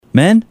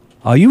Men,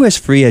 are you as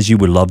free as you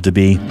would love to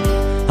be?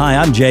 Hi,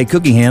 I'm Jay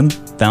Cookingham,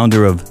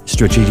 founder of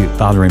Strategic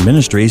Fathering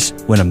Ministries,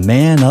 with a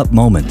man up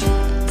moment.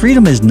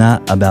 Freedom is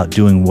not about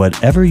doing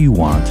whatever you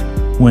want,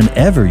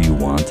 whenever you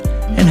want,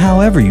 and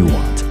however you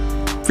want.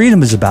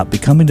 Freedom is about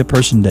becoming the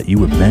person that you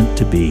were meant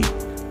to be.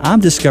 I'm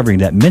discovering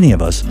that many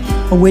of us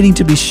are waiting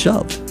to be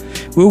shoved.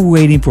 We're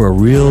waiting for a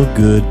real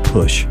good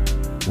push.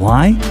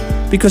 Why?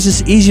 Because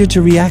it's easier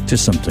to react to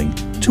something,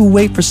 to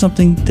wait for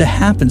something to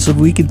happen so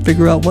we can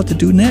figure out what to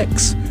do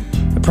next.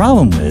 The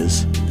problem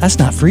is, that's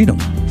not freedom.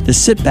 The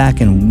sit back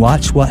and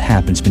watch what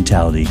happens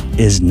mentality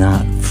is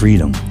not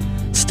freedom.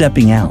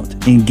 Stepping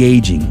out,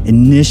 engaging,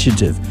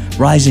 initiative,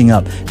 rising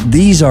up,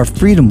 these are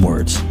freedom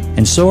words.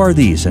 And so are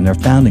these, and they're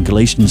found in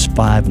Galatians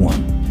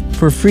 5:1.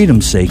 For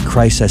freedom's sake,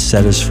 Christ has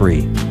set us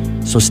free.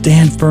 So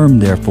stand firm,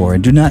 therefore,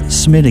 and do not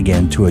submit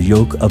again to a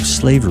yoke of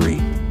slavery.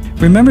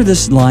 Remember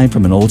this line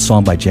from an old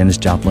song by Janis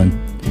Joplin?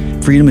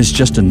 Freedom is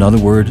just another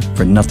word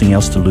for nothing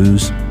else to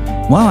lose.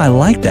 While I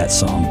like that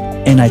song,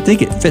 and I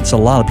think it fits a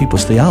lot of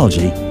people's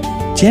theology,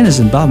 Janis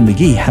and Bob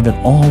McGee have it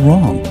all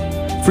wrong.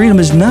 Freedom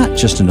is not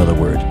just another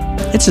word.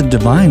 It's a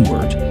divine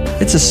word.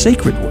 It's a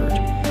sacred word.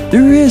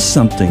 There is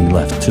something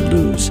left to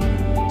lose.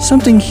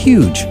 Something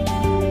huge,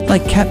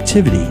 like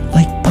captivity,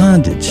 like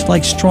bondage,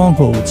 like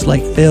strongholds,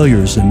 like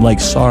failures, and like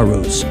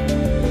sorrows.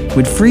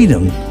 With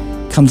freedom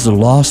comes the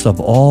loss of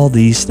all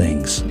these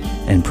things,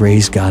 and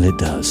praise God it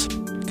does.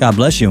 God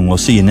bless you, and we'll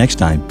see you next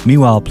time.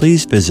 Meanwhile,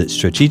 please visit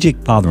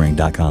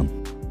strategicfathering.com.